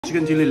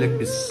Chicken chili leg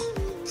piece.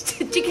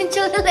 Chicken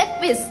chili leg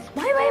piece.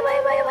 Bye.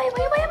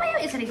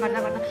 यसरी गर्दा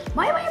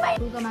bye.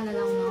 फुलको माला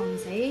लाउन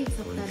आउनुस् है।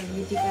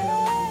 सप्ताहले टीका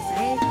लाउन आउनुस्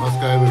है।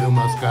 नमस्कार भिडियो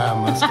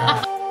नमस्कार।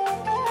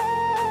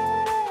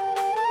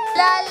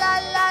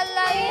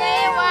 La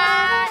Yewa,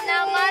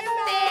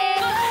 namaste.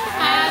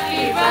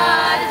 Happy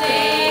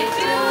birthday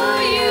to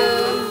you.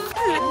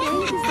 Thank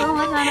you so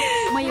much.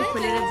 म यो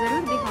खोलेर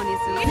जरुर देखाउने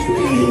छु।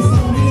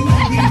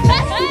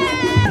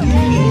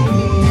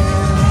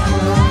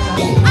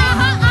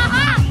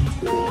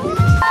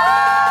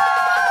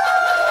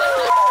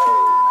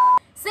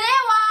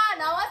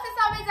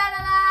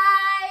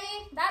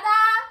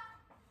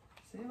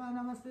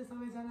 नमस्ते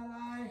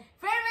सबैजनालाई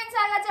फ्रेन्ड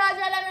स्वागत छ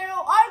हजुरलाई मेरो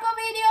अर्को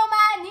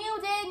भिडियोमा न्यू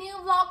डे न्यू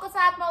भ्लगको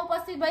साथमा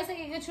उपस्थित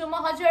भइसकेको छु म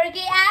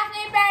हजुरकै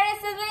आफ्नै प्यारे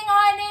sibling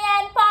honey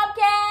and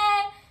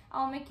पपकेन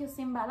I'll make you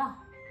Simba ल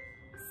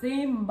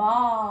Simba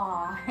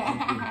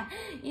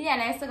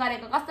यिनीहरुलाई यस्तो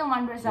गरेको कस्तो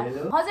मन पर्छ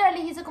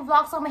हजुरहरूले हिजोको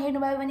भ्लगसम्म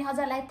हेर्नुभयो भने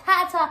हजुरलाई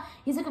थाहा छ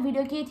हिजोको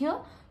भिडियो के थियो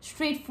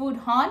स्ट्रीट फुड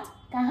हन्ट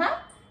कहाँ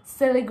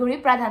सिलिगुडी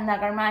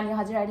प्रधाननगरमा अनि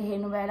हजुरहरूले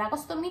हेर्नुभयो होला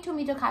कस्तो मिठो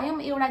मिठो खायौँ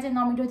एउटा चाहिँ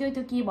नमिठो थियो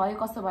त्यो के भयो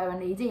कस्तो भयो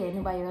भनेर चाहिँ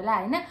हेर्नुभयो होला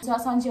हैन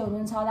सन्चै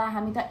हुनुहुन्छ होला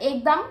हामी त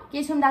एकदम के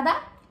छौं दादा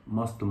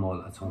मस्त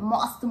मौला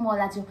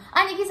छौं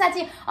अनि कि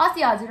साथी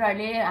अस्ति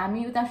हजुरहरूले हामी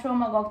उता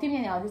शोमा गएको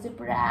थियौँ नि हजुर चाहिँ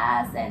पुरा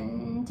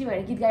सेन्टी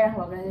भएर गीत गाइराख्नु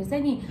भएको रहेछ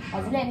नि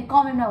हजुरले अनि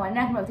कमेन्टमा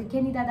भनिराख्नु भएको थियो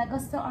केनी दादा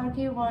कस्तो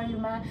अर्कै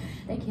वर्ल्डमा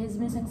लाइक हिज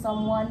मिसिङ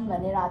समवन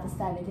भनेर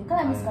त्यस्तो हाल्दै थियो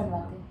कता मिस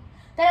गर्नुभएको थियो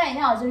तर हैन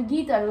हजुर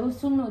गीतहरु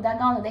सुन्नु हुँदा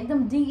गाउनु हुँदा एकदम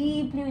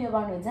डीपली उयो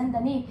गर्नुहुन्छ नि त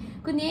नि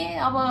कुनै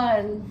अब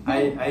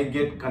I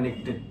get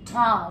connected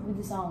with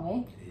the song है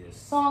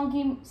सङ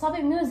कि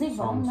सबै म्युजिक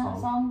भनौँ न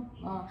सङ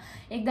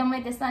एकदमै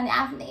त्यस्तो अनि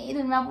आफ्नै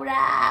धुनमा पुरा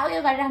उयो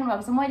गरिराख्नु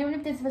भएको छ मैले पनि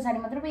त्यस पछाडि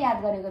मात्र पो याद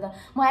गरेको त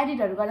म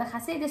एडिटहरु गर्दा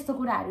खासै त्यस्तो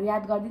कुराहरु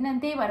याद गर्दिन नि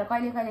त्यही भएर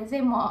कहिले कहिले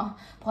चाहिँ म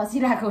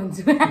फसिरहेको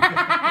हुन्छु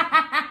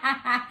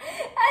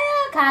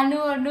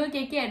खानुहरु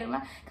केहरुमा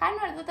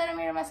खानुहरु त तर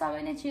मेरोमा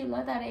सबै नै चिल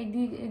हो तर एक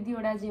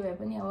दुईवटा जे भए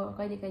पनि अब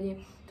कहिले कहिले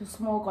त्यो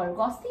स्मोकहरु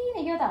कस्ति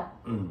नै के त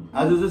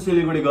आज चाहिँ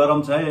सिलिगुडी गरम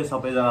छ है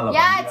सबैजनालाई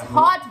या इट्स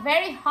हट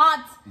भेरी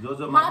हट जो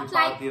माथि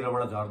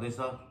पार्कतिरबाट झर्दै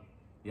छ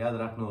याद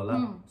राख्नु होला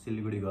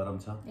सिलिगुडी गरम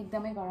छ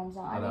एकदमै गरम छ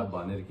अनि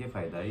भनेर के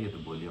फाइदा है यो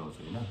त भोलि आउँछ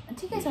हैन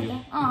ठिकै छ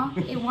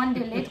त ए वन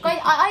डे लेट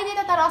अहिले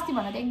त तर अस्ति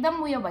भन्दा त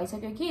एकदम उयो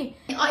भइसक्यो कि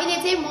अहिले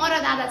चाहिँ म र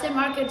दादा चाहिँ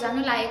मार्केट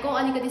जानु लागेको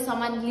अलिकति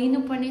सामान लिनु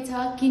पर्ने छ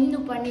किन्नु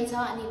पर्ने छ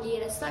अनि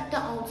लिएर सट्ट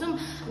आउँछौँ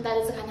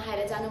दादा चाहिँ खाना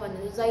खाएर जानु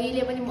भन्नुहुन्छ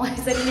जहिले पनि म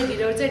यसरी नै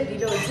ढिलो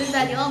हुन्छ नि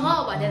दादी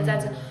भनेर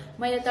जान्छु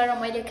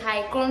मैले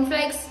खाएँ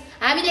कर्नफ्लेक्स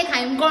हामीले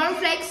खायौँ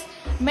कर्नफ्लेक्स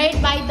मेड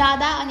बाई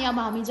दादा अनि अब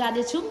हामी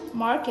जाँदैछौँ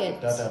मार्केट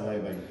टाटा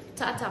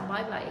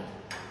बाई बाई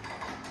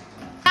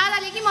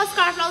दादाले कि म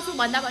स्कार्फ लाउँछु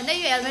भन्दा भन्दै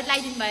यो हेलमेट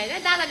लगाइदिनु भयो अरे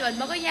दादाले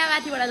भन्नुभएको यहाँ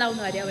माथिबाट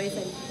लाउनु अरे अब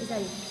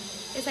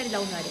यसरी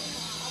लाउनु अरे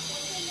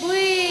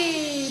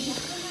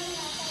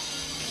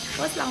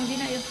कस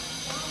लाउँदिन यो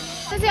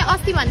चाहिँ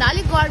अस्ति भन्दा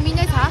अलिक गर्मी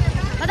नै छ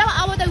मतलब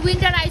अब त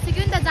विन्टर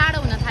आइसक्यो नि त जाडो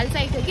हुन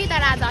थालिसकेको थियो कि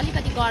तर आज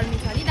अलिकति गर्मी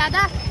छ नि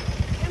दादा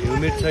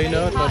ह्युमिड छैन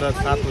तर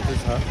तातो चाहिँ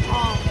छ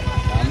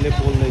हामीले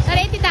बोल्दैछ तर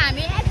यति त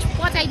हामी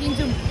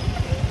पचाइदिन्छौँ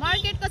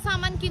मार्केटको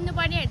सामान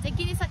किन्नुपर्नेहरू चाहिँ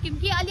किनिसक्यौँ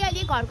कि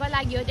अलिअलि घरको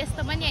लागि हो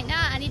त्यस्तो पनि होइन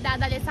अनि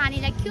दादाले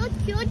सानीलाई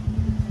क्युट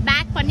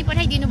ब्याग पनि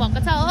पठाइदिनु भएको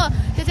छ हो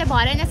त्यो चाहिँ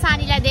भरे नै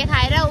सानीलाई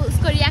देखाएर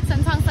उसको रियाक्सन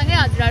सँगसँगै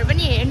हजुरहरू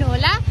पनि हेर्नु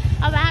होला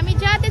अब हामी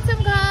जाँदैछौँ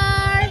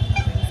घर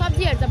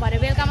सब्जीहरू त भरे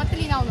बेलुका मात्रै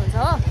लिन आउनुहुन्छ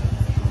हो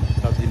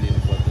सब्जी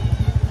लिनुपर्छ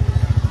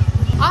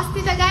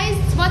अस्ति त गाइस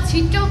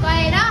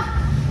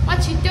म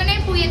छिट्टो नै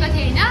पुगेको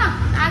थिएँ होइन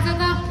आज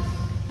त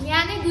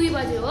यहाँ नै 2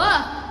 बज्यो हो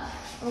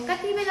अब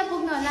कति बेला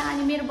पुग्नु होला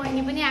अनि मेरो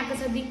बहिनी पनि आएको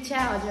छ दीक्षा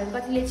हजुर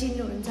कतिले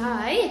चिन्नुहुन्छ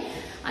है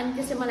अनि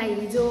त्यसै मलाई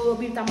हिजो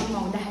बिर्ताममा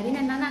हुँदाखेरि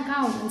नै नाना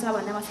कहाँ हुनुहुन्छ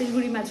भन्दा म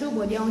सिलगढीमा छु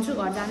भोलि आउँछु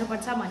घर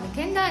जानुपर्छ भनेको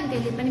थिएँ नि त अनि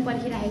त्यसले पनि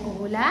पर्खिरहेको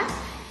होला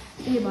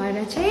त्यही भएर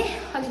चाहिँ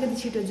अलिकति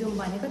छिटो जाउँ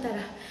भनेको तर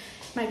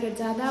मार्केट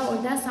जाँदा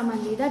ओर्दा सामान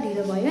लिँदा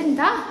ढिलो भयो नि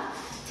त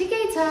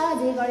ठिकै छ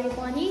जे गरे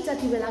पनि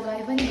जति बेला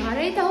गए पनि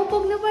घरै त हो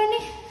पुग्नुपर्ने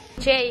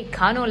चाहिँ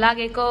खानु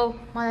लागेको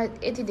मलाई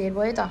यति धेर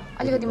भयो त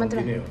अलिकति मात्र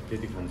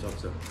त्यति खान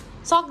सक्छ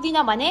सक्दिन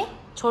भने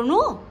छोड्नु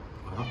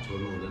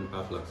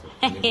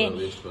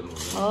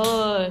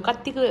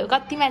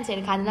कति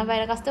मान्छेहरू खानु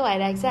नपाएर कस्तो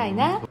भइरहेको छ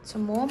होइन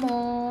मोमो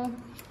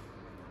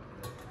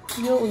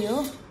यो उयो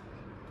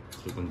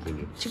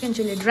चिकन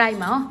चिल्ली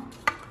ड्राईमा हो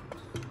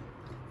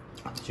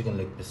चिकन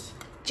लेग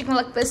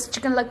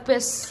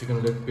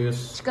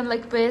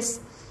पिस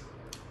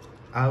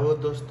आओ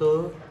दोस्तो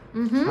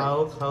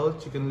खाओ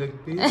चिकन लेग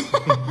पिस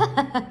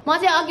म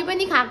चाहिँ अघि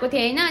पनि खाएको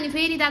थिएँ होइन अनि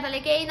फेरि दादाले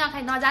केही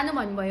नजानु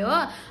भन्नुभयो हो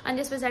अनि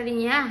त्यस पछाडि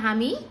यहाँ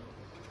हामी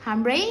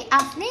हाम्रै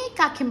आफ्नै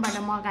काखिमबाट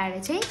मगाएर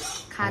चाहिँ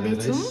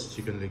खाँदैछौँ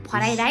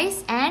fry rice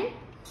and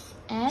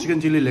chicken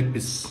chilli leg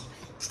piece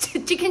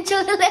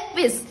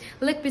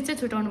चाहिँ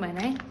छुटाउनु भएन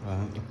है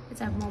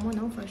चाहिँ मोमो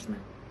न फर्स्टमा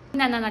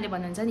नानाले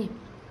भन्नुहुन्छ नि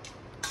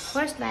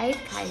फर्स्ट लाइट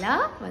खाइल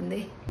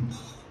भन्दै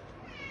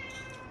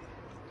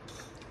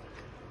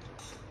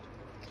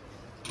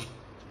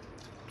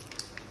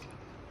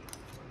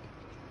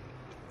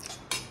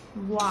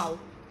वाउ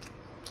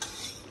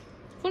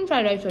कुन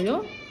फ्राइड राइस हो यो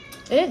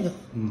एग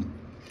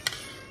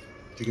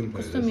चिकन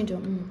कस्तो मिठो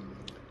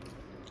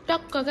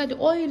टक्क क्या त्यो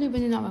ओइली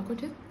पनि नभएको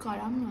थियो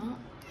गरम न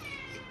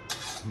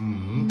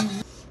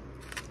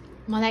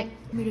मलाई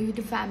मेरो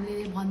युट्युब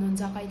फ्यामिलीले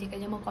भन्नुहुन्छ कहिले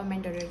कहिले म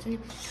कमेन्टहरू हेर्छु नि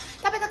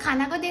तपाईँ त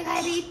खानाको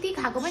देखाएर यति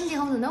खाएको पनि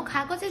देखाउनु न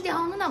खाएको चाहिँ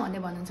देखाउनु न भन्दै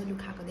भन्नुहुन्छ लु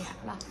खाएको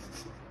देखाएको ल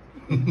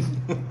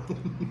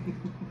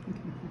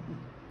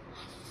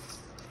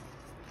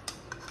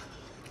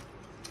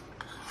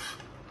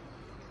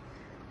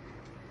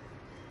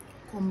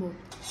combo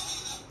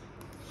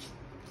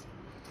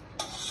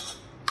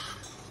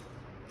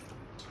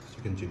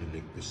chicken chilli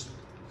leg piece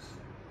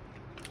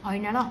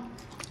होइन ल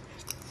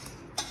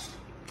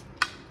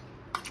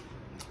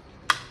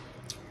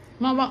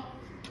म अब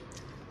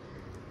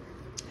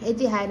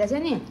यति खाएर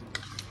चाहिँ नि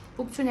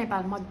पुग्छु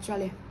नेपाल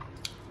मजाले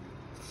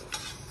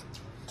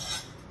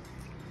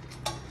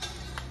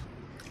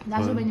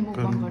दाजु बहिनी मुख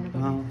बन्द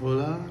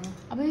गर्नुपर्ने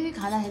अब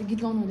खाँदाखेरि गीत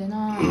गाउनु हुँदैन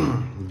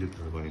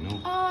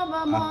अब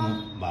म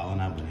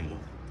भावना भनेको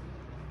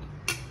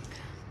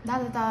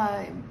दादा त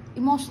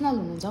इमोसनल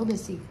हुनुहुन्छ हौ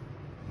बेसी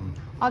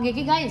अघि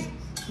कि गाइज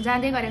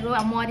जाँदै गरेको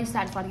अब म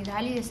रिस्टार्ट फर्किँदा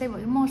खालि यस्तै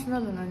भयो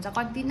इमोसनल हुनुहुन्छ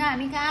कति दिन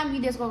हामी कहाँ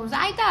विदेश गएको छ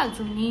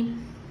आइहाल्छौँ नि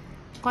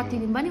कति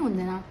दिन पनि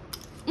हुँदैन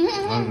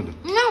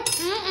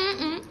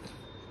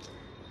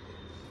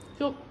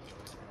त्यो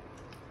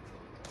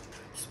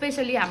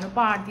स्पेसली हाम्रो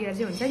पहाडतिर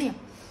चाहिँ हुन्छ नि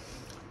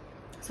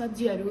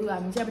सब्जीहरू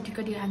हामी चाहिँ अब ठिक्क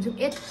ठिक्क खान्छौँ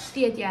यति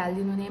यति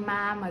हालिदिनु हुने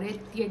मामहरू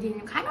यति यति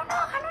खानु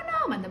न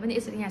भन्दा पनि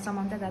यसरी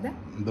यहाँसम्म त दादा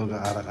बेलुका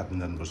आएर काट्नु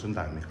जानुपर्छ नि त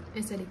हामी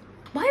यसरी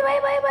भयो भयो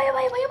भयो भयो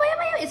भयो भयो भयो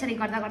भयो यसरी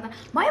गर्दा गर्दा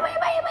भयो भयो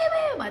भयो भयो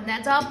भयो भन्दा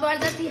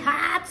जबरजस्ती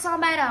हात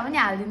समाएर पनि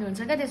हालिदिनुहुन्छ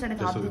क्या त्यसरी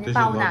थपिदिने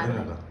पाहुनाहरू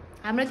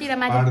हाम्रोतिर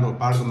माथि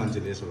पाहाडको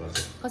मान्छेले यसो गर्छ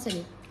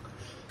कसरी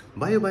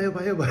भयो भयो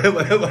भयो भयो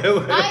भयो भयो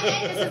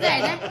त्यस्तो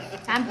चाहिँ होइन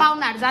हामी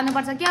पाहुनाहरू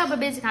जानुपर्छ क्या अब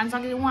बेसी खानु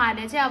सकिँदैन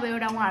उहाँहरूले चाहिँ अब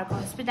एउटा उहाँहरूको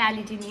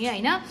हस्पिटालिटी नि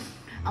होइन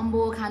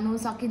अम्बो खानु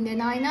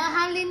सकिँदैन होइन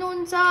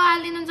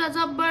हालिदिनुहुन्छ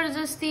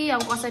जबरजस्ती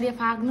अब कसरी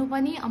फाग्नु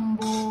पनि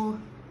अम्बो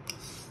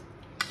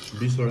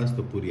 20 वटा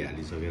जस्तो पुरी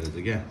हालिसकेर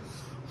चाहिँ क्या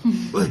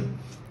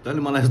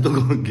तैँले मलाई यस्तो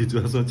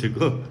खिचुवा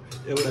सोचेको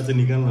एउटा चाहिँ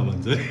निकाल्न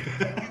भन्छ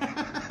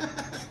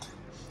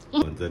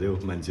भन्छ अरे हौ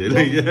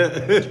मान्छेले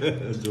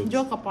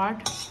जो कपाट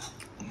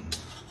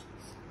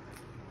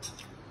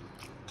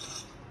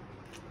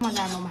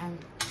मजा आमा खानु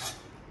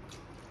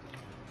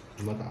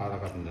म त आधा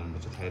काट्नु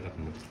जानुपर्छ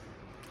खाइराख्नु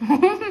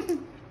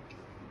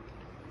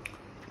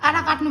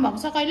आधा काट्नु भएको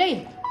छ कहिल्यै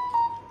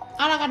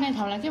आधा काट्ने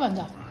ठाउँलाई के भन्छ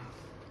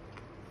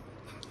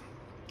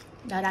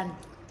धरान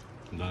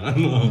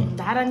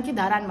धारान कि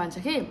धरान भन्छ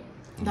कि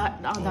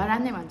धरान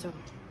नै भन्छ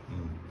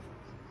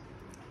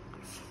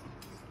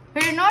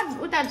फेरि नट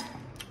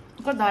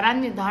उताको धरान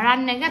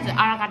नै क्या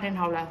आधा काट्ने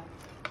ठाउँलाई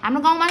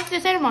हाम्रो गाउँमा चाहिँ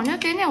त्यसरी भन्यो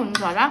त्यही नै हुन्छ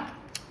होला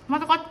म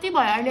त कति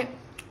भयो अहिले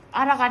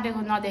आधा काटेको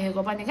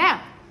नदेखेको पनि क्या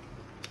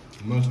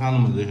म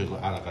सानोमा देखेको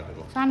आधा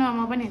काटेको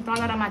सानोमा पनि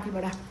तल र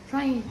माथिबाट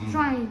स्वाई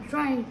स्वाई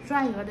स्वाई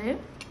स्वाई गर्दै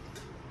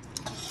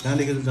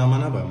त्यहाँदेखि त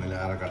जमाना भयो मैले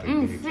आधा काटेको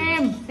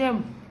सेम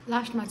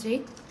लास्टमा चाहिँ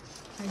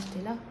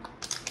ल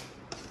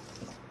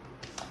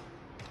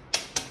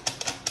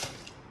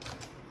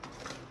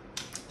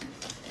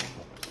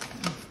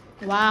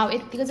वाउ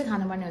यतिको चाहिँ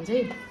खानुपर्ने हुन्छ है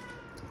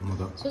म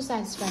त सो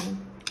सेटिस्फाइङ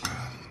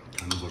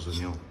खानुपर्छ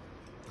नि हौ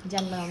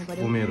ज्यान बनाउनु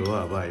पर्यो उमेर हो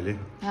अब अहिले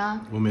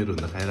उमेर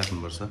हुँदा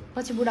खाइराख्नुपर्छ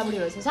पछि बुढाबुढी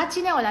भएछ साँच्ची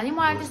नै होला नि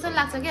मलाई त्यस्तो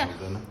लाग्छ क्या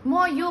म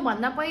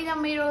योभन्दा पहिला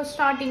मेरो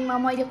स्टार्टिङमा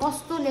मैले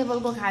कस्तो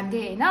लेभलको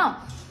खान्थेँ होइन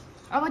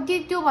अब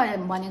त्यो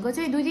भनेको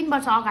चाहिँ 2-3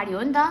 वर्ष अगाडि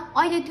हो नि त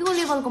अहिले त्यो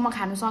लेभलको म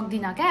खानु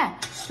सक्दिनँ क्या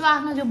त्यो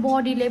आफ्नो त्यो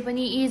बडीले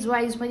पनि एज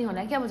वाइज पनि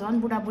होला क्या अब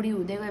झन् बुढाबुढी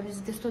हुँदै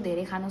गएपछि त्यस्तो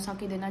धेरै खानु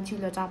सकिँदैन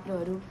चिलो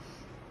चाप्लोहरू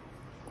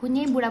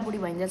कुनै बुढाबुढी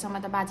भइन्जेलसम्म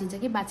त बाँचिन्छ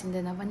कि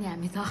बाँचिँदैन पनि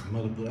हामी त म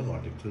त पुरा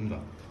घटेको छु नि त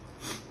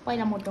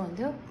पहिला मोटो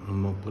हुन्थ्यो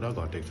म पुरा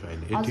घटेको छु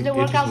अहिले हजुरले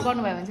वर्कआउट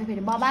गर्नुभयो भने चाहिँ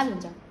फेरि बबाल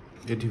हुन्छ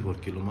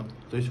 84 किलो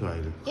मात्रै छु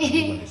अहिले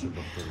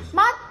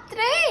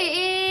मात्रै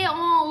ए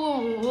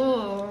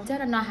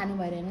जरा नखानु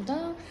भएर हेर्नु त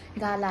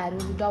गालाहरू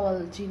डबल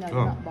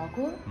चिनहरू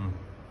भएको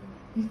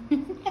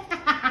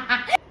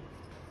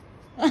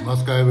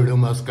मस्का video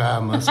maska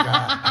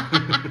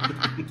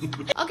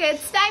Okay,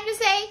 it's time to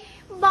say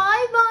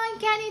bye bye,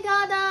 Kenny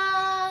Dada.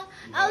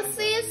 I'll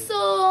see you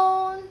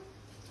soon.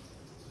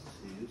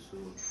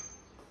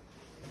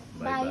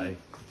 Bye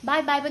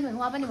bye bye पनि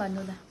उहाँ पनि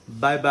भन्नु त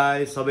बाई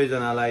बाई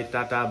सबैजनालाई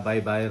टाटा बाई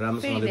बाई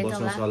राम्रोसँगले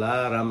बस्नुहोस् होला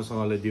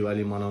राम्रोसँगले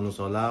दिवाली मनाउनुहोस्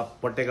होला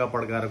पटेका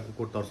पड्काएर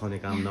कुकुर तर्साउने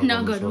काम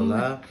नगर्नुहोस्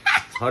होला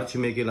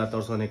छरछिमेकीलाई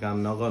तर्साउने काम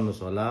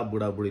नगर्नुहोस् होला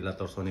बुढाबुढीलाई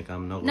तर्साउने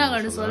काम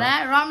नगर्नुहोस् होला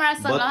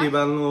बत्ती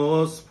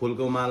बाल्नुहोस्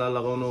फुलको माला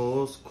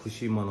लगाउनुहोस्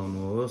खुसी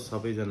मनाउनुहोस्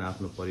सबैजना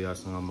आफ्नो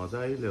परिवारसँग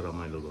मजाले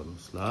रमाइलो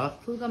गर्नुहोस् ल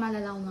फुलको माला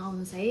लाउन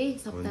आउनुहोस् है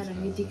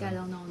सप्तारङ्गी टीका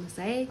लाउन आउनुहोस्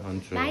है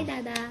बाई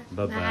दादा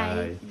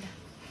बाई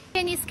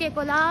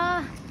निस्केको ल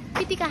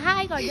त्यतिका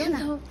हाई गरिदेऊ न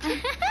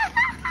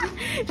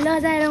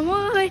लजाएर म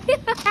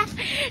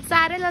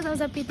साह्रै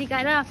लजाउँछ पितिका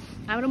र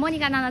हाम्रो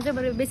मोनिका नाना चाहिँ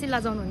बरु बेसी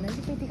लजाउनु हुँदैन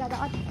चाहिँ पितिका त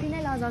अति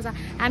नै लजाउँछ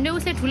हामीले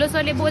उसले ठुलो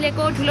सरले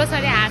बोलेको ठुलो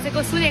सरले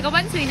हाँसेको सुनेको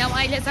पनि छुइनँ म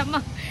अहिलेसम्म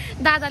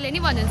दादाले नि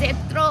भन्नुहुन्छ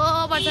यत्रो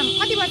वर्ष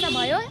कति वर्ष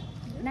भयो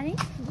नानी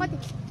कति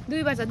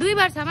 2 वर्ष 2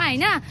 वर्षमा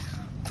होइन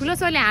ठुलो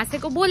सरले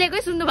हाँसेको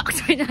बोलेकै सुन्नु भएको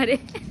छैन अरे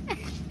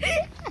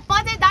म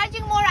चाहिँ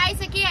दार्जिलिङ मोड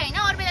आइसकेँ होइन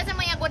अरू बेला चाहिँ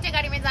म यहाँ गोटे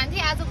गाडीमा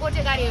जान्थेँ आज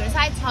गोटे गाडीहरू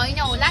सायद छैन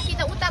होला कि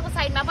त उताको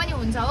साइडमा पनि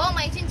हुन्छ हो म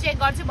एकछिन चेक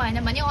गर्छु भएन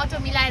भने अटो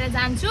मिलाएर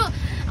जान्छु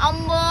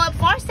म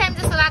फर्स्ट टाइम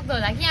जस्तो लाग्दो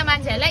होला कि यहाँ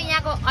मान्छेहरूलाई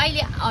यहाँको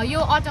अहिले यो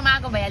अटोमा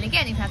आएको भइहाल्यो कि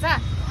अनि थाहा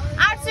छ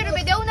 800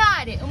 रुपियाँ देऊ न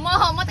अरे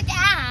म त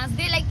क्या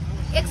हाँस्दै लाइक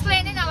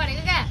एक्सप्लेनै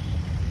नगरेको क्या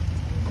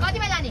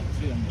कतिमा लाने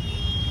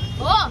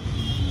हो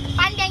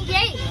पानी ट्याङ्की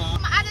है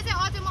आज चाहिँ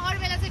अटोमा अरू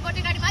बेला चाहिँ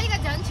गोटे गाडीमा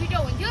अलिकति झन् छिटो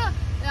हुन्थ्यो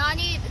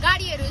अनि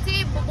गाडीहरू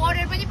चाहिँ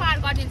बोर्डर पनि पार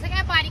गरिदिन्छ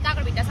क्या पानी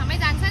काँक्रोभित्रसम्मै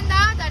जान्छ नि त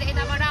तर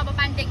यताबाट अब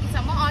पानी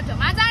ट्याङ्कीसम्म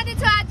अटोमा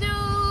जाँदैछु आज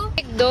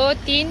 1 2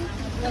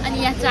 3 अनि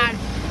यहाँ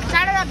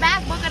 4वटा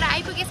ब्याग बोकेर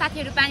आइपुगे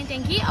साथीहरू पानी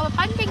ट्याङ्की अब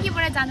पानी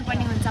ट्याङ्कीबाट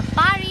जानुपर्ने हुन्छ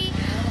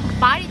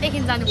पारीदेखि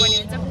जानुपर्ने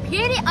हुन्छ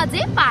फेरि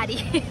अझै पारी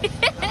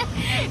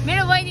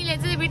मेरो बहिनीले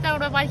चाहिँ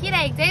बिर्ताउबाट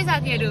पर्खिरहेको छ है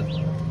साथीहरू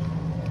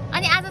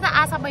अनि आज त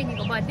आशा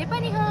बहिनीको बर्थडे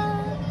पनि हो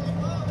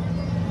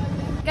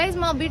गाइस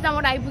म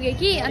बिर्तामोड आइपुगेँ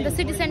कि अन्त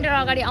सिटी सेन्टर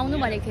अगाडि आउनु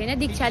भनेको थिएँ होइन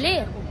दीक्षाले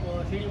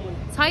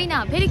छैन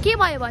फेरि के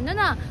भयो भन्नु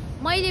न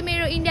मैले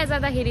मेरो इन्डिया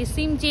जाँदाखेरि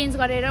सिम चेन्ज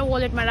गरेर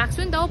वालेटमा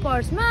राख्छु नि त हो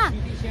पर्समा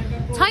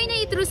छैन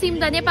यत्रो सिम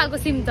त नेपालको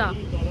सिम त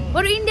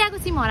बरु इन्डियाको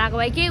सिम हराएको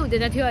भए केही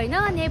हुँदैन थियो होइन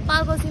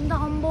नेपालको सिम त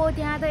अम्बो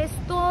त्यहाँ त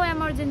यस्तो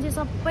इमर्जेन्सी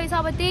सबै छ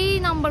अब त्यही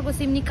नम्बरको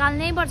सिम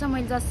निकाल्नै पर्छ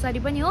मैले जसरी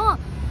पनि हो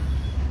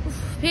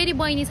फेरि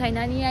बहिनी छैन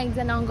नि यहाँ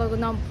एकजना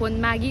अङ्कलको फोन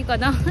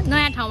मागिकन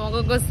नयाँ ठाउँमा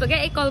गएको जस्तो क्या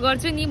एक कल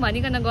गर्छु नि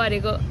भनिकन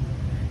गरेको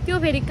त्यो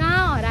फेरि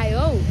कहाँ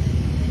हरायो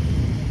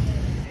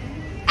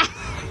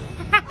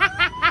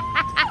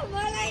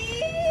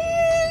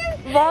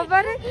हौ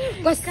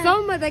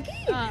कसम त कि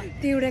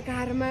त्यो एउटा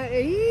कारमा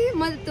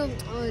मैले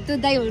त्यो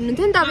दाइ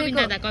हुनुहुन्थ्यो नि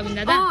तपाईँको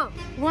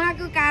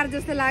उहाँको कार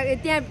जस्तो लाग्यो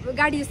त्यहाँ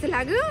गाडी जस्तो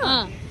लाग्यो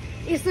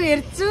यसो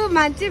हेर्छु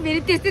मान्छे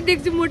फेरि त्यस्तै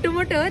देख्छु मोटो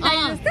मोटो हो दाइ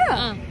जस्तो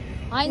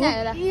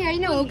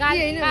होइन हो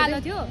कालो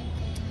थियो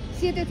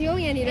सेतो थियो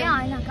यहाँनिर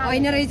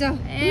होइन रहेछ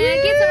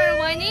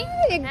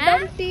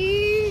एकदम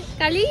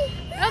काली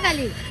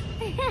काली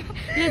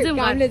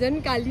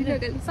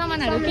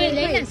सामानहरू के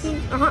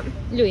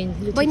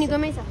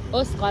बहिनीकोमै छ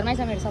होस् घरमै छ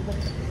मेरो सबै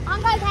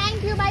uncle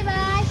thank you by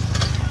by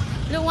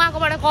लु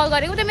उहाँकोबाट कल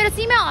गरेको त मेरो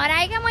सिमै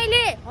हराएँ क्या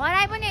मैले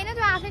हराए पनि होइन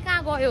त्यो आफै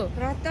कहाँ गयो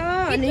र त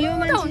यो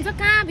मान्छे हुन्छ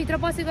कहाँ भित्र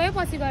पछि गयो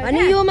अनि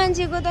यो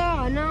मान्छेको त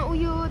होइन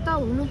उयो त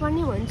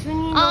हुनुपर्ने भन्छु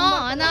नि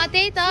होइन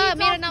त्यही त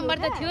मेरो नम्बर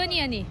त थियो नि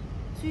अनि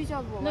स्विच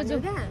अफ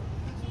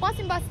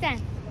पश्चिम बस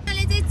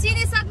स्ट्यान्डले चाहिँ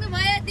चिनिसक्नु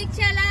भयो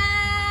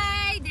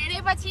दीक्षालाई धेरै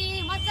पछि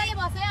मजाले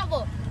बस्यो अब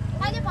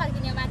कहिले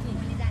फर्किने माथि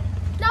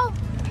ल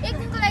एक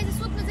दिनको लागि चाहिँ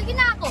सुत्नु चाहिँ किन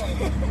आएको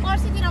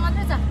पर्सितिर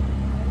मात्रै छ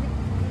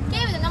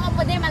केही हुँदैन म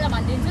देमालाई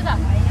भनिदिन्छु त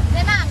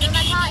देमा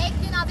हाम्रोमा छ एक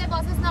दिन अझै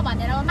बसोस् न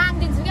भनेर म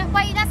मागिदिन्छु क्या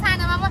पहिला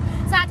सानोमा म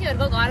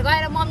साथीहरूको घर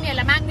गएर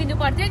मम्मीहरूलाई मागिदिनु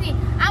पर्थ्यो नि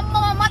आम्मा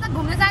म त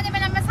घुम्न जाने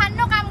बेलामा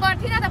सानो काम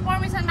गर्थेन त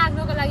पर्मिसन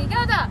माग्नुको लागि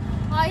क्या त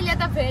अहिले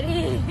त फेरि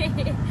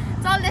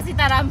चल्दै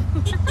सीताराम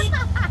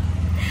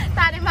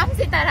तारेमाम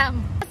सीताराम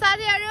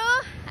साथीहरू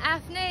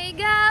आफ्नै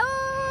गाउँ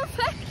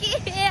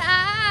फर्किए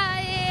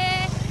आए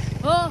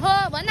हो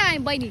भन्न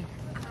हामी बहिनी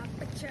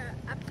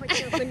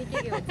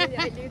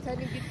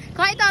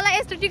खै तँलाई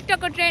यस्तो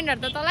टिकटकको ट्रेन्डहरू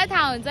त तँलाई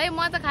थाहा हुन्छ है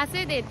म त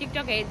खासै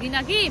टिकटक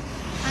हेर्दिनँ कि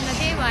अन्त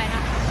त्यही भएर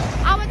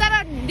अब तर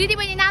दिदी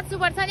बहिनी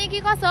नाच्नुपर्छ नि कि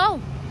कसो हौ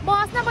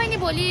बस न बहिनी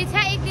भोलि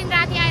छ्या एक दिन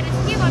राति आएर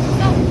चाहिँ के गर्नु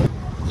हौ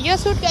यो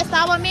सुटकेस त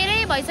अब मेरै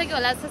भइसक्यो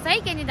होला जस्तो छ है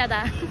के नि दादा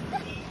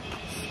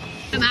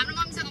हाम्रो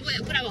मम्मीसँग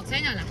कुरा भएको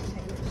छैन होला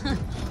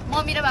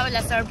मम्मी र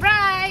बाबालाई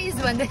सरप्राइज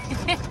भन्दै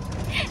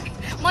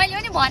मैले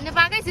पनि भन्नु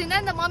पाएकै छुइनँ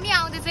नि त मम्मी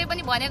आउँदैछ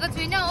पनि भनेको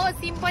छुइनँ हो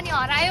सिम पनि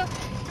हरायो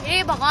ए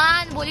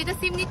भगवान् भोलि त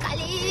सिम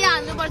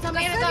निकालिहाल्नुपर्छ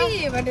मेरो त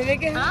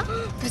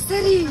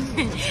यसरी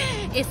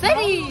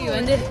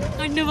भनेर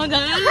अन्डुमा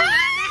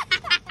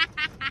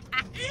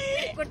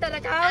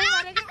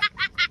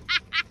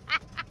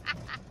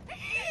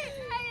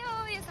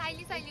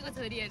साइलीको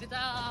छोरीहरू त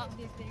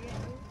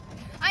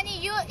अनि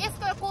यो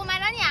यसको कोमा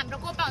र नि हाम्रो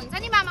कोपा हुन्छ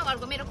नि मामा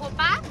घरको मेरो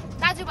कोपा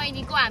दाजु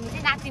बहिनीको हामी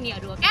चाहिँ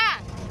नातिनीहरू हो क्या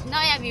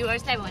नयाँ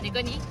भ्युवर्सलाई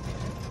भनेको नि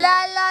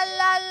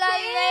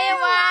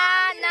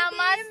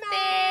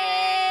नमस्ते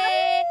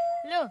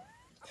लु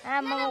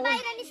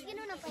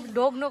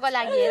ढोग्नुको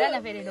लागि हेर न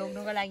फेरि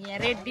ढोग्नुको लागि यहाँ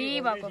रेडी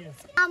भएको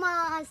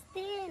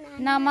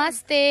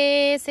नमस्ते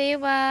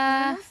सेवा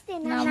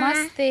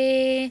नमस्ते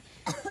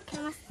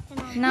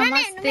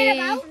नमस्ते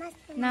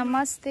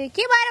नमस्ते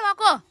के भएर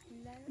भएको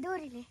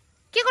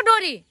के को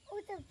डोरी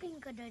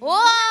हो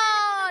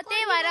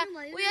त्यही भएर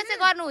उयो चाहिँ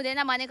गर्नु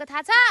हुँदैन भनेको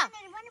थाहा छ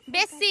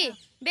बेसी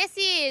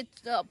बेसी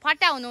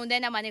फट्टा हुनु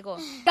हुँदैन भनेको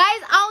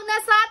गाइज आउन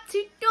साथ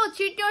छिटो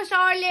छिटो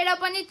शावर लिएर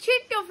पनि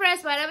छिटो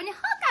फ्रेस भएर पनि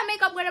हल्का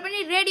मेकअप गरेर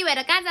पनि रेडी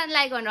भएर कहाँ जानु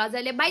लागेको भनेर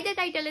हजुरले बाइ द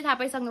टाइटलले थाहा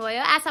पाइसक्नु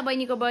भयो आशा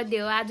बहिनीको बर्थडे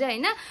हो आज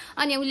होइन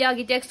अनि उसले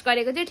अघि टेक्स्ट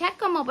गरेको थियो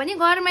ठ्याक्क म पनि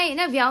घरमै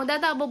होइन भ्याउँदा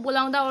त अब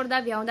बोलाउँदा ओर्दा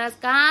भ्याउँदा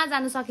कहाँ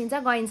जानु सकिन्छ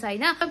गइन्छ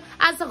होइन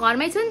आज त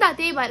घरमै छु नि त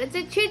त्यही भएर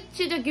चाहिँ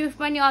छिटो गिफ्ट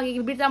पनि अघि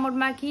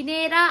बिर्तामोडमा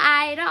किनेर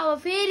आएर अब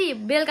फेरि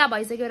बेलुका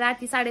भइसक्यो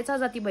राति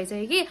 6:30 जति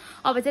भइसक्यो कि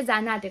अब चाहिँ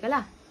जान आँटेको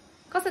ल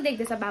कस्तो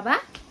देख्दैछ बाबा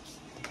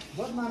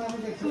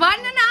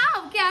भन्नु न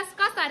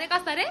कस्तो अरे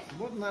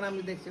बहुत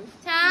नराम्रो देख्छु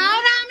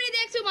राम्ररी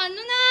देख्छु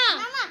भन्नु न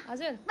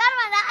हजुर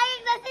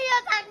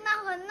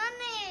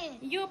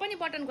यो पनि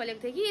बटन खोलेको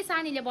थियो कि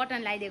सानीले बटन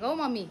लगाइदिएको हौ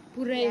मम्मी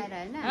पुरै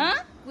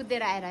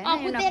कुदेर आएर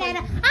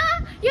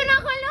यो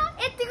नखोल्नु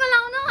यतिको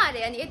लाउनु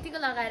अरे अनि यतिको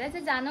लगाएर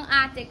चाहिँ जानु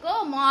आँटेको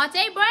म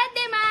चाहिँ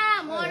बर्थडेमा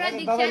म र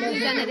दीक्षा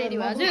दुईजना रेडी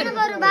हजुर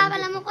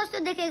बाबालाई म कस्तो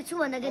देखेको छु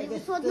भन्दाखेरि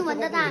सोध्नु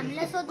भन्दा त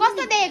हामीले सोध्नु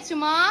कस्तो देखेको छु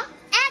म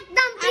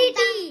एकदम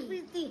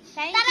pretty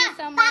thank you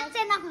so much पाँच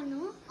चाहिँ नखोल्नु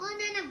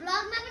अनलाइन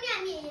ब्लगमा पनि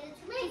हामी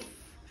हेर्छौँ है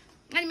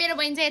अनि मेरो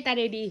बहिनी चाहिँ यता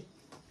रेडी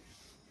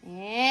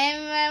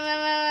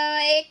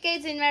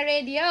एकैछिनमा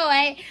रेडी हो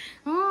है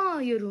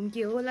यो रुम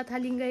के हो ल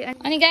थालिङ्गै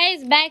अनि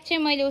गाइज ब्याग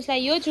चाहिँ मैले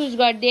उसलाई यो चुज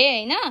गरिदिएँ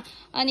होइन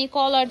अनि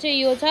कलर चाहिँ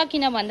यो छ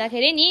किन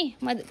भन्दाखेरि नि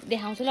म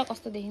देखाउँछु ल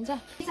कस्तो देखिन्छ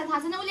थाहा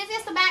छैन उसले चाहिँ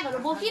यस्तो ब्यागहरू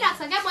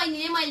बोकिरहेको छ क्या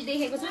बहिनीले मैले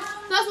देखेको छु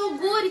प्लस ऊ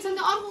गोरी छ नि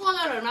त अर्को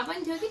कलरहरूमा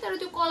पनि थियो कि तर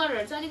त्यो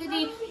कलरहरू चाहिँ अलिकति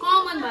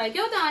कमन भयो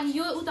क्या त अनि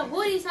यो उता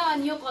गोरी छ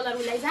अनि यो कलर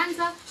उसलाई जान्छ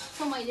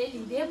सो मैले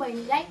लिदिएँ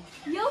बहिनीलाई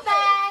यो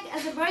bag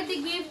as a birthday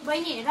gift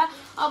बहिनी हेर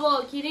अब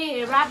के अरे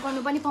ऱ्याप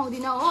गर्नु पनि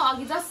पाउँदिनँ हो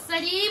अघि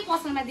जसरी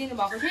पसलमा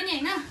दिनुभएको थियो नि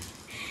होइन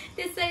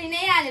त्यसरी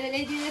नै हालेर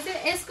ल्याइदिँदैछु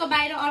यसको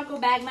बाहिर अर्को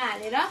ब्यागमा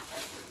हालेर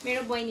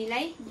मेरो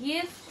बहिनीलाई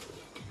गिफ्ट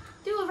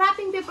त्यो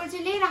ऱ्यापिङ पेपर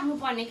चाहिँ ल्याइराख्नु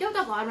पर्ने क्या त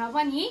घरमा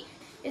पनि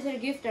यसरी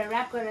गिफ्टहरू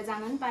ऱ्याप गरेर जान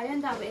पनि पायो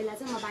नि त अब यसलाई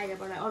चाहिँ म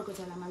बाहिरबाट अर्को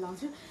जग्गामा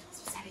लाउँछु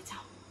पछाडि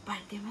जाउँ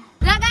बर्थडेमा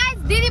र गाइस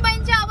दिदी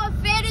बहिनी चाहिँ अब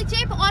फेरि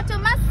चाहिँ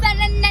अटोमा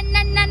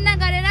सनन्नन्नन्न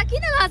गरेर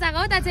किन लजाएको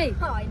हो त चाहिँ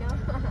होइन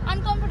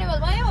अनकम्फर्टेबल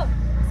भयो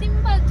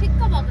सिम्पल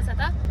ठिक्क भएको छ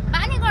त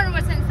बानी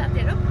गर्नुपर्छ नि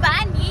साथीहरू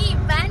बानी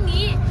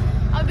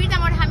अब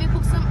बिर्ताबाट हामी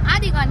पुग्छौँ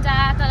आधी घन्टा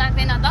त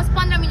लाग्दैन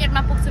 10-15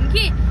 मिनटमा पुग्छौँ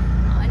कि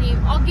अनि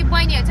अघि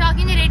बहिनीहरू चाहिँ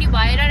अघि नै रेडी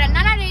भएर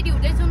नाना रेडी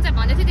हुँदैछौँ चाहिँ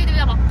भन्दै थियो त्यति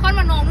बेला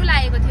भर्खरमा नुहाउनु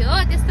लागेको थियो हो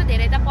त्यस्तो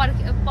धेरै त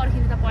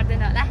पर्खिनु त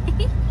पर्दैन होला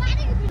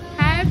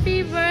happy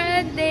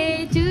birthday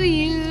to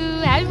you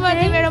happy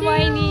birthday मेरो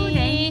बहिनी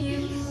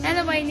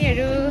हेलो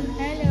बहिनीहरू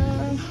हेलो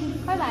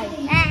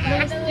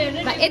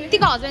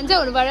यतिको हस्बेन्ड चाहिँ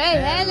हुनु पर्यो है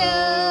हेलो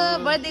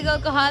बर्थडे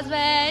गर्लको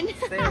हस्बेन्ड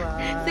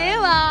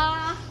सेवा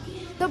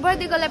त्यो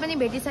बर्थडे गर्ललाई पनि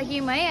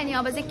भेटिसक्यौँ है अनि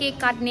अब चाहिँ केक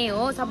काट्ने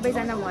हो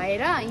सबैजना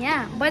भएर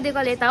यहाँ बर्थडे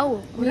गर्ल यता हो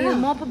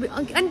म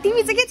अनि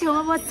तिमी चाहिँ के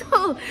छेउमा बस्छौ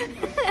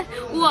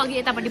ऊ अघि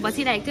यतापट्टि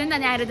बसिरहेको थियो नि त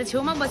अनि आएर त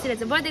छेउमा बसिरहेको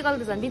छ बर्थडे गर्ल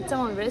त झन्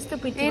बिचमा हुनु यस्तो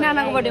प्रिटी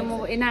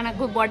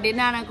नानाको बर्थडे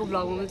नानाको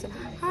भ्लग हुन्छ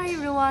हाई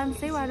एभ्रीवान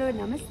सेवारो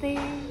नमस्ते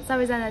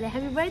सबैजनाले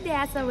ह्याप्पी बर्थडे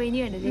आशा बहिनी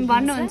भनेर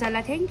भन्नुहुन्छ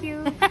होला थ्याङ्क यू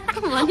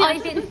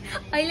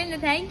अहिले न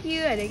थ्याङ्क यू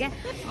अरे क्या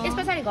यस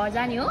पछाडि घर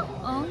जाने हो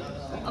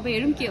अब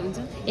हेरौँ के हुन्छ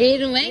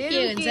हेरौँ है के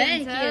हुन्छ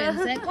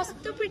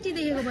कस्तो प्रिटी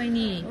देखेको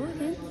बहिनी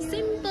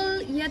सिम्पल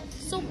या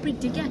सो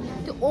प्रिटी क्या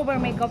त्यो ओभर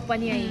मेकअप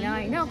पनि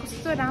होइन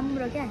कस्तो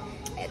राम्रो क्या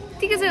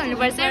यतिकै चाहिँ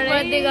हुनुपर्छ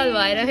बर्थडे गर्ल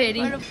भएर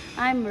फेरि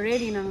आइएम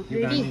रेडी न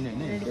रेडी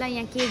ल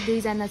यहाँ केक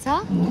दुईजना छ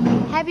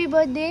ह्याप्पी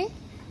बर्थडे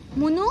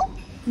मुनु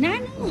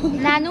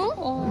नानु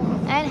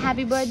एन्ड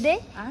ह्याप्पी बर्थडे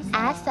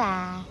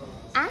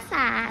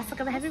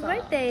आशाको ह्याप्पी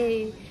बर्थडे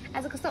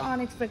आज कस्तो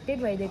अनएक्सपेक्टेड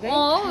भइदिएको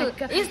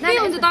यस्तै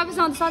हुन्छ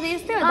तपाईँसँग सधैँ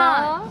यस्तै हो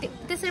त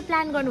त्यसरी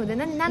प्लान गर्नु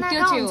हुँदैन नि नाना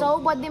कहाँ हुन्छ हौ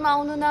बर्थडेमा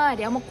आउनु न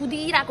अरे म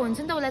कुदिरहेको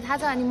हुन्छु नि त उसलाई थाहा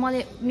छ अनि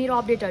मैले मेरो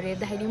अपडेटहरू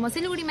हेर्दाखेरि म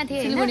सिलगढीमा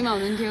थिएँ सिलगढीमा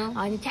हुनुहुन्थ्यो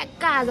अनि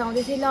ठ्याक्क आज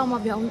आउँदै थिएँ ल म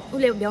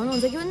उसले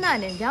भ्याउनुहुन्छ कि हुन्न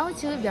भने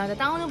भ्याउँछु भ्याउँदा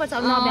त आउनुपर्छ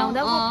अब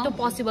नभ्याउँदा त्यो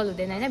पोसिबल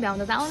हुँदैन होइन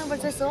भ्याउँदा त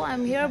आउनुपर्छ सो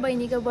आइएम हियर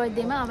बहिनीको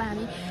बर्थडेमा अब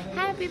हामी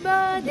ह्याप्पी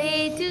बर्थडे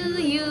टु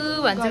यु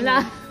भन्छौँ ल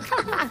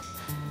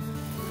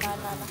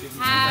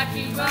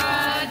Happy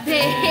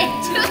birthday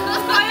to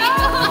you.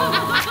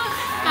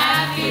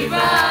 Happy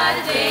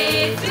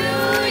birthday to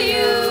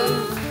you.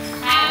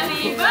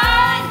 Happy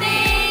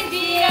birthday,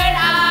 dear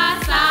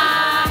Asa.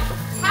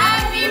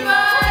 Happy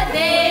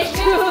birthday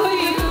to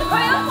you.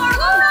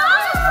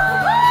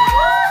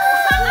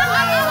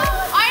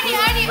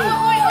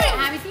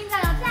 हामी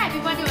तीनजना ह्याप्पी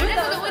बर्थडे भनेर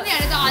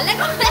उनीहरू त हल्लै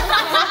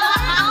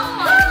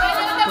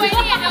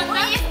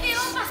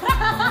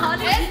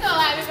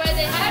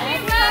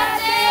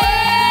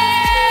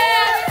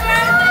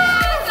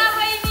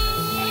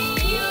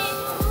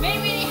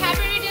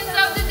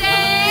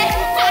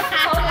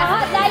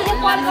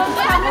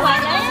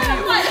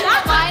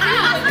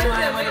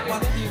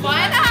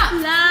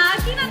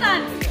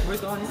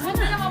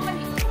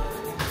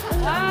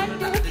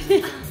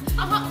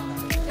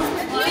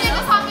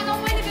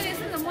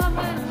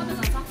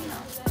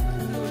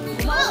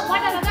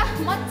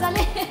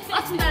मजाले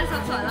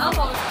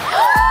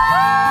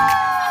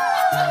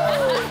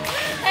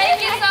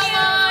Thank you so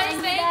much.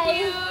 Thank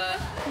you.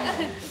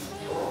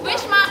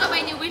 Wish माग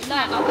बहिनी wish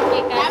माग.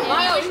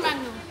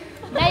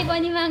 हाई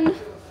पनि माग्नु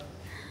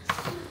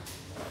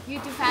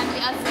युट्युब फ्यामिली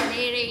अझै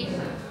धेरै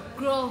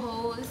ग्रो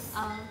होस्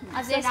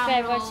अझै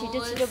सब्स्क्राइबर छिटो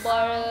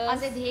बढोस्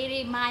अझै धेरै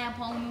माया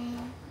पाउनु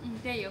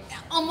त्यही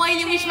हो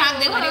मैले विश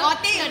माग्दै गरेँ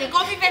त्यही हो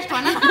कपी पेस्ट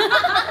भन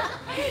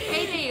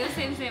त्यही हो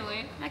सेम हो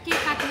केक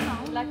काट्नु न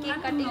ल केक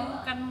काट्नु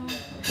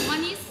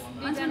मनिस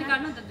अनि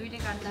काट्नु त दुईटै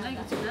काट्नु ल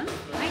एकछिन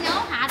हैन हौ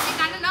हातले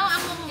काट्नु न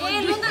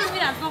ए लु त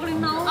मेरो हात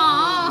पक्रिनु न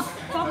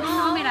पक्रिनु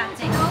न मेरो हात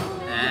चाहिँ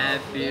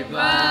Happy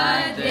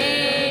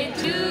birthday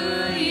to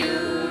you.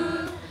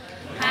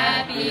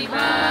 Happy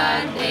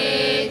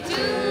birthday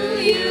to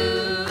you.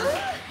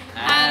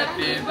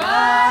 Happy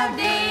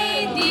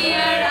birthday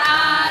dear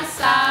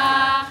Asa.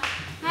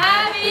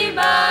 Happy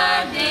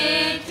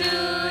birthday to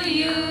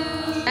you.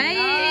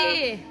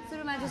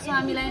 सुरुमा चाहिँ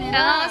स्वामीलाई नै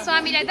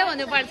स्वामीलाई त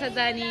हुनुपर्छ त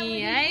नि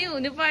है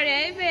हुनु पर्यो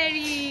है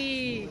फेरि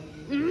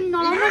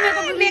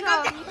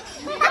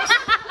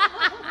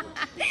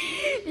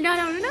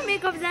डराउनु न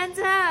मेकअप जान्छ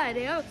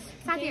अरे हौ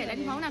साथीहरूलाई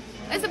नि पाउन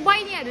यसो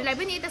बहिनीहरूलाई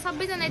पनि यता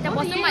सबैजना यता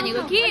बस्नु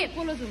भनेको कि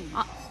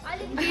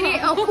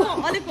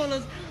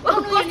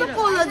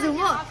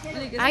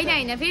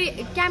होइन फेरि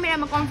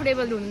क्यामेरामा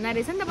कम्फोर्टेबल हुनु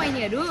नरहेछ नि त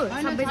बहिनीहरू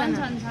सबैजना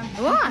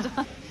हो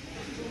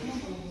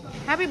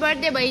ह्याप्पी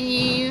बर्थडे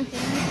बहिनी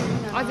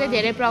अझै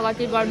धेरै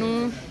प्रगति गर्नु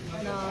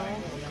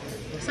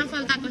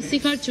सफलताको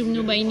शिखर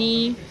छुम्नु बहिनी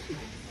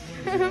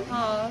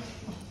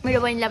मेरो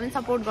बहिनीलाई पनि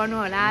सपोर्ट गर्नु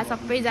होला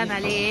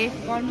सबैजनाले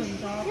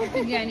गर्नुहुन्छ कति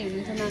ज्ञानी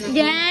हुनुहुन्छ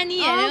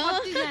ज्ञानीहरू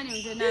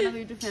नानाको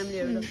युट्युब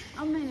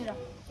फ्यामिलीहरू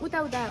उता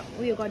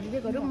उयो गरिदिँदै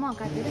गरौँ म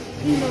काटेर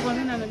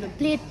गर्नु न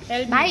प्लेट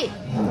भाइ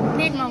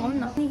प्लेट मगाउनु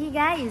न कि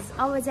गाइज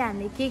अब चाहिँ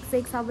हामीले केक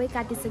सेक सबै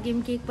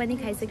काटिसक्यौँ केक पनि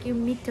खाइसक्यौँ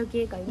मिठो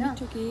केक होइन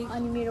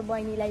अनि मेरो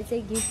बहिनीलाई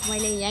चाहिँ गिफ्ट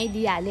मैले यहीँ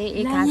दिइहालेँ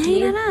एक हातले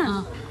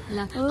ल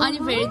अनि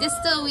फेरि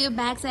त्यस्तो उयो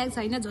ब्याग स्याग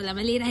छैन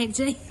झोलामा लिइरहेको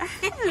चाहिँ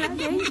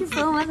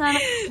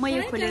म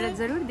यो खोलेर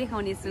जरुर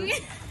देखाउनेछु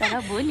तर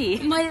भोलि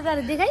मैले तर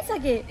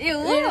देखाइसकेँ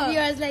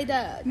भ्युअर्सलाई त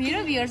मेरो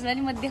भ्युअर्सलाई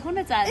नि म देखाउन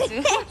चाहन्छु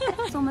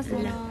सो मच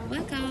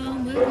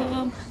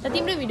वेलकम त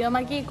तिम्रो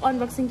भिडियोमा केक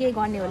अनबक्सिङ केही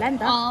गर्ने होला नि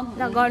त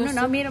ल गर्नु न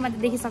मेरोमा त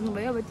देखिसक्नु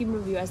भयो अब तिम्रो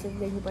भ्युअर्सले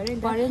देख्नु पर्यो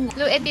नि त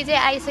ल यति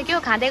चाहिँ आइसक्यो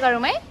खाँदै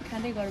गरौँ है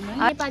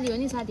नेपाली हो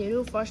नि साथीहरू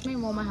फर्स्टमै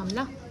मोमो खाऊँ ल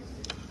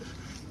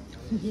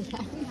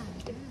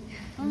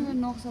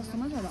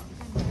नक्सासम्म छ र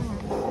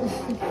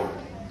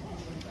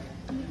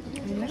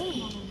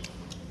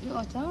यो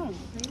अचार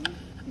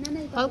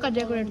हल्का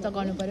डेकोरेट त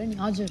गर्नु पर्यो नि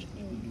हजुर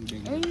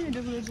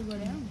डेकोरेट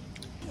गरे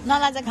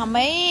नलाजा खाऊँ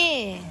है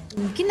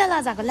किन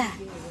नलाजाको ला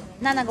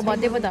नानाको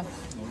बर्थडे पो त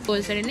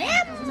पोल्सरी नै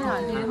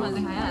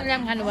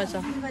खानुपर्छ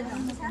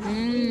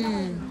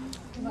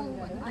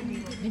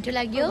मिठो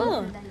लाग्यो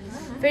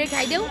फेरि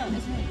खाइदेऊ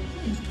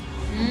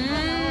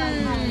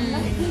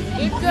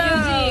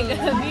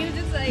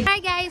हाई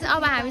गाइज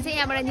अब हामी चाहिँ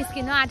यहाँबाट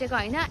निस्किनु आँटेको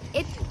होइन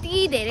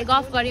यति धेरै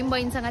गफ गऱ्यौँ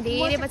बहिनीसँग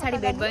धेरै पछाडि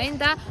भेट भयो नि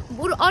त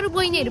अरू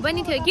बहिनीहरू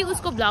पनि थियो कि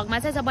उसको भ्लगमा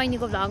चाहिँ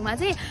बहिनीको भ्लगमा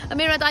चाहिँ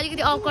मेरोमा त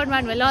अलिकति अकवर्ड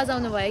मान भयो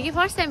लजाउनु भयो कि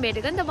फर्स्ट टाइम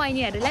भेटेको नि त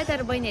बहिनीहरूलाई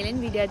तर बहिनीहरूले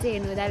पनि भिडियो चाहिँ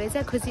हेर्नु हुँदो रहेछ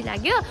खुसी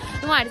लाग्यो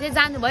उहाँहरू चाहिँ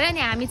जानुभयो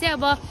अनि हामी चाहिँ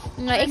अब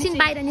एकछिन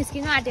बाहिर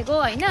निस्किनु आँटेको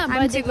होइन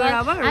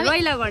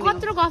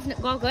कत्रो गफ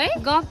गएको है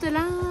गफ त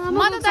लामो म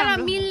त तर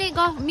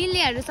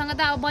मिल्नेहरूसँग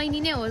त अब बहिनी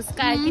नै होस्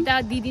कि त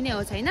दिदी नै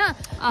होस् होइन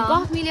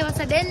गफ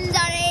मिलेपछि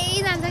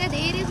डेन्जरै जान्छ क्या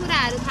धेरै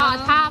कुराहरू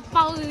थाहा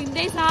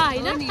पाउँदैछ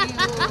होइन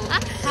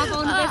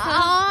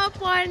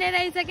पर्ने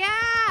रहेछ क्या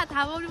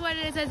थाहा पाउनु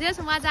पर्ने रहेछ जेस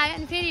मजा आयो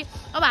अनि फेरि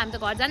अब हामी त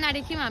घर जान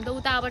आँटेको थियौँ हामी त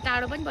उता अब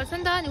टाढो पनि पर्छ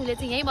नि त अनि उसले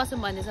चाहिँ यहीँ बसौँ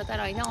भन्दैछ तर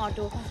होइन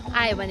अटो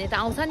आयो भने त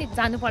आउँछ नि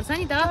जानुपर्छ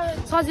नि त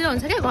सजिलो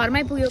हुन्छ क्या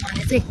घरमै पुग्यो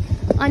भने चाहिँ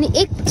अनि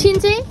एकछिन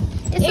चाहिँ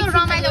यसो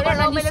रमाइलो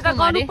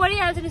गर्नु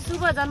परिहाल्छ नि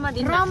शुभ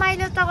जन्मदिन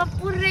रमाइलो त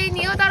पुरै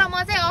नि हो तर म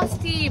चाहिँ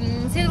अस्ति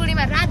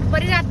सिलगढीमा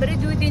रातभरि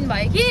 2 दिन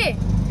भयो कि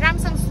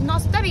राम्रोसँग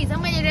नसुत्दा भिज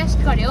मैले रेस्ट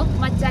गरेँ हो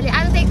मजाले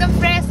आज त एकदम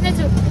फ्रेस नै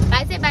छु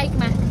भाइ चाहिँ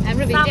बाइकमा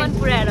हाम्रो सामान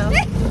पुऱ्याएर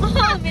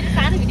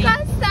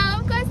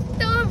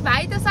कस्तो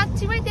भाइ त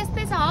साँच्चीमै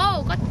त्यस्तै छ हौ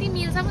कति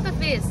मिल्छ म त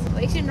फेस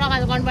एकछिन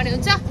रमाइलो गर्नुपर्ने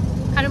हुन्छ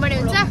खानुपर्ने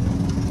हुन्छ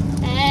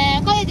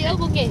कसले दियो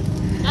बुके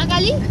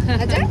अगालि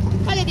हजुर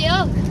कसले दियो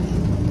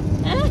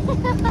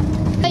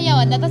यहाँ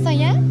भन्दा त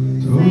सैया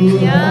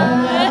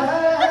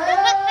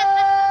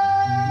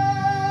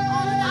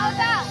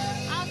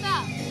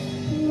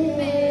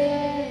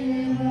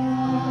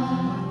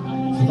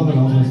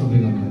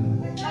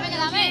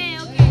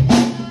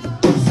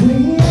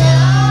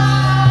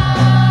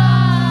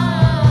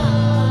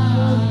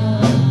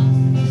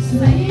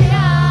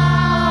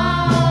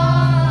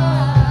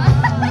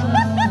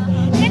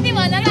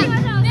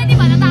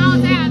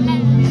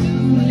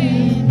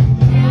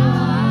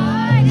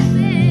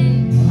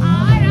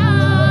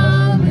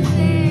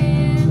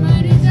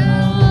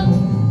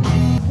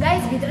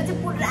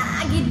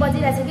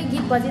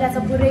बजिरहेछ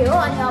पुरै हो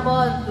अनि अब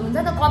हुन्छ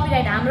त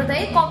कपिराइट हाम्रो त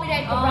है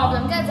कपिराइटको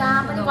प्रब्लम क्या जहाँ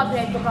पनि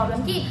कपिराइटको प्रब्लम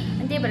कि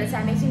अनि त्यही भएर चाहिँ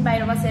हामी एकछिन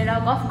बाहिर बसेर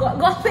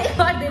गफै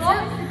गर्दैछ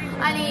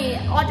अनि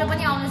अटो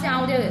पनि आउनु चाहिँ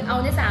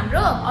आउँदैछ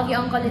हाम्रो अघि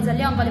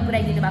अङ्कलले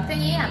पुऱ्याइदिनु भएको थियो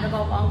नि हाम्रो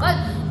गाउँको अङ्कल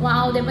उहाँ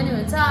आउँदै पनि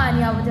हुन्छ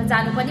अनि अब त्यो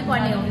जानु पनि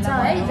पर्ने हुन्छ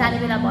है जाने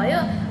बेला भयो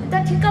त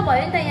ठिक्क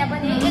भयो नि त यहाँ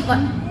पनि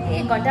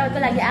 1 घन्टाको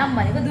लागि आम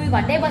भनेको 2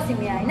 घन्टै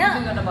बस्यौँ यहाँ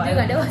होइन 2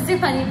 घन्टा बस्यौँ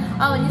अनि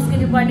अब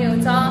निस्किनु पर्ने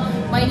हुन्छ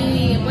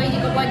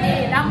बहिनीको बर्थडे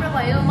राम्रो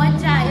भयो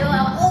मजा आयो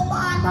अब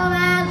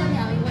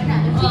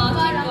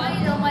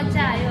रमाइलो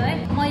मजा आयो है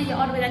मैले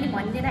अरू बेला नि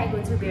भनिदिइरहेको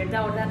छु भेट्दा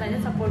ओर्दा त होइन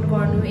सपोर्ट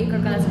गर्नु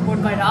एकअर्कालाई सपोर्ट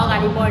गरेर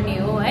अगाडि बढ्ने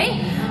हो है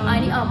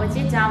अनि अब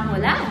चाहिँ जाम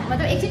होला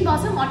मतलब एकछिन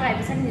बसौँ अटो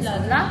आएपछि नि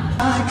निस्कौँ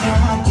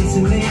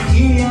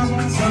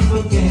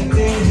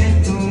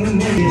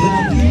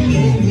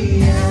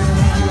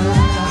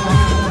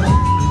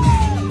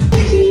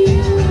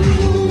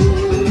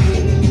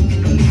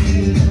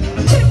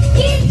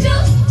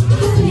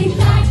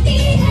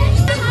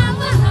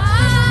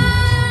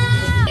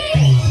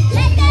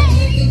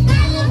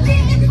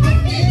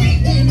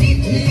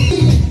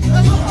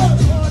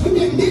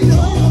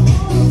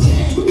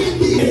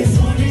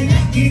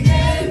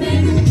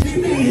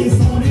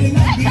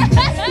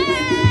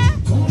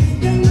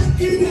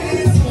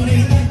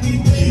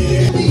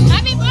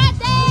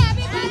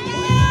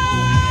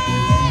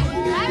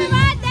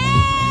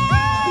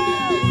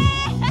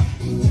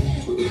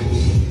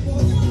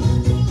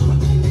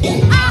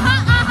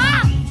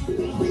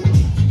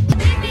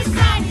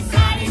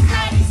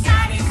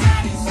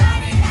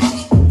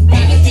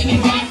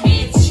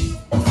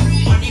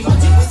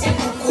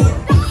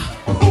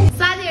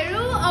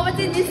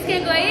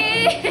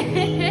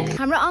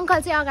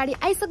अगाडि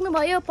आइसक्नु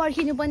भयो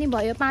पर्खिनु पनि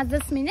भयो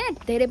 5-10 मिनेट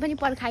धेरै पनि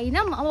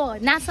पर्खाइनौँ अब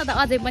नाच्न त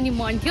अझै पनि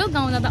मन थियो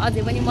गाउन त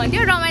अझै पनि मन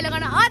थियो रमाइलो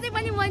गर्न अझै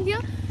पनि मन थियो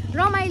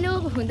रमाइलो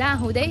हुँदा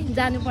हुँदै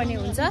जानुपर्ने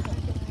हुन्छ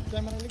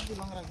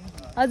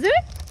हजुर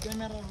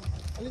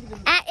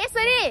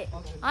यसरी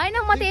होइन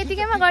म त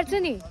यतिकैमा गर्छु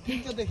नि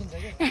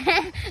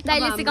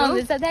दाइले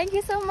सिकाउँदैछ थ्याङ्क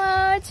यू सो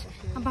मच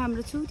अब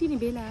हाम्रो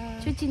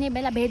छुट्टिने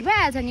बेला भेट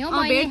भइहाल्छ नि हो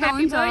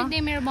ह्यापी बर्थडे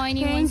मेरो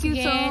बहिनी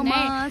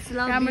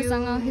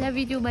राम्रोसँग लभ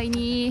यु टु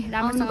बहिनी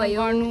राम्रोसँग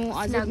गर्नु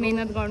अझ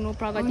मेहनत गर्नु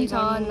प्रगति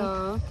गर्नु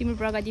तिम्रो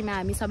प्रगतिमा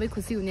हामी सबै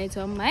खुसी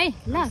हुनेछौँ है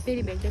ल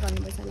फेरि भेट्दै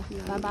गर्नुपर्छ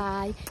ल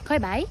बाई खै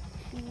भाइ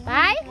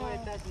भाइ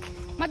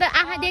म त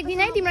आँखा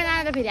देख्दिनँ है तिम्रो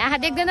नाना त फेरि आँखा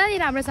देख्दैन नि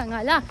राम्रोसँग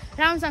ल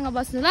राम्रोसँग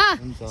बस्नु ल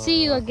C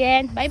you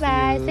again by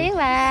by से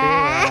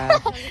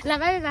ल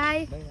बाई बाई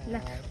ल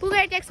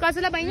पुगेर टेक्स्ट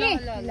गर्छु ल बहिनी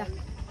ल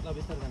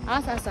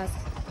हस् हस् हस्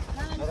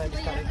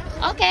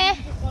ओके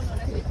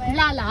ल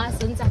ल हस्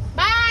हुन्छ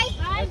बाई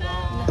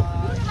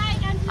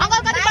अङ्कल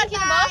कति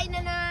पर्खिनु भयो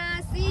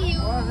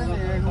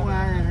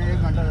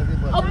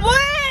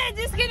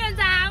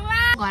जिस्किनुहुन्छ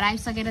घर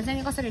आइसकेर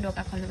चाहिँ कसरी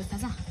ढोका खोल्नु पर्छ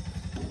छ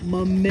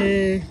मम्मी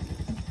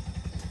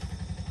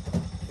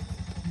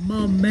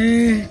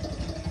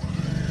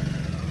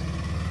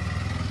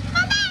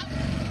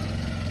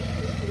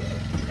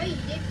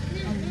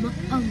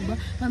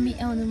मम्मी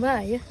आउनु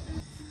भयो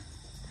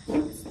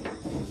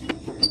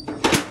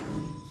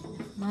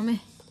मम्मी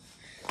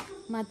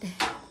माते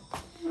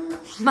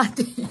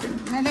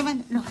छैन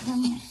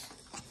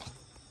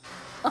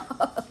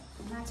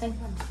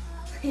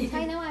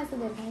आज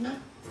धेरै छैन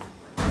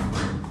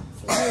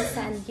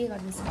सानो के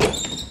गर्दैछ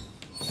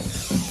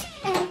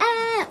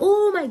ओ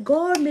माई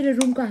गड मेरो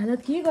रुमको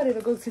हालत के गरेर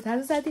गएको छु थाहा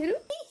छ साथीहरू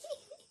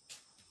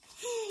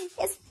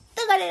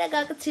यस्तो गरेर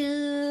गएको छु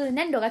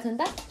नानी ढोका छु नि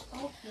त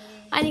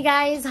अनि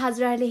गाइज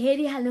हजुरहरूले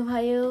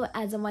हेरिहाल्नुभयो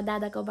आज म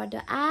दादाकोबाट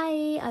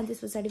आएँ अनि त्यस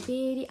पछाडि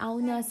फेरि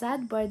आउन साथ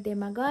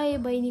बर्थडेमा गएँ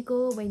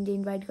बहिनीले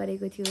इन्भाइट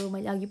गरेको थियो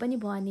मैले अघि पनि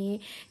भने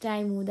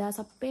टाइम हुँदा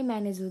सबै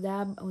म्यानेज हुँदा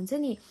हुन्छ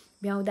नि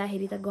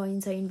भ्याउँदाखेरि त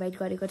गइन्छ इन्भाइट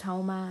गरेको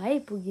ठाउँमा है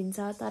पुगिन्छ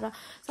तर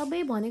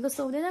सबै भनेको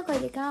जस्तो हुँदैन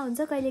कहिले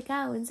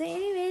कहाँ हुन्छ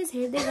एनिवेज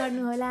हेर्दै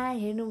गर्नुहोला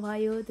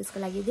हेर्नुभयो त्यसको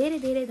लागि धेरै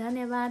धेरै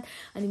धन्यवाद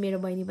अनि मेरो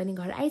बहिनी पनि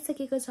घर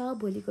आइसकेको छ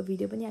भोलिको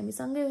भिडियो पनि हामी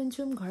सँगै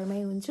हुन्छौँ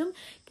घरमै हुन्छौँ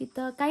कि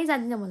त कहीँ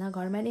जाँदिनँ होला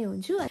घरमा नै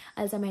हुन्छु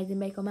अहिलेसम्म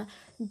हेरिदिनु भएकोमा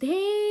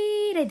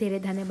धेरै धेरै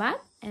धन्यवाद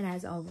एन्ड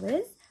एज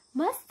अलवेज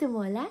मस्त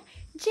होला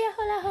जे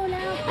होला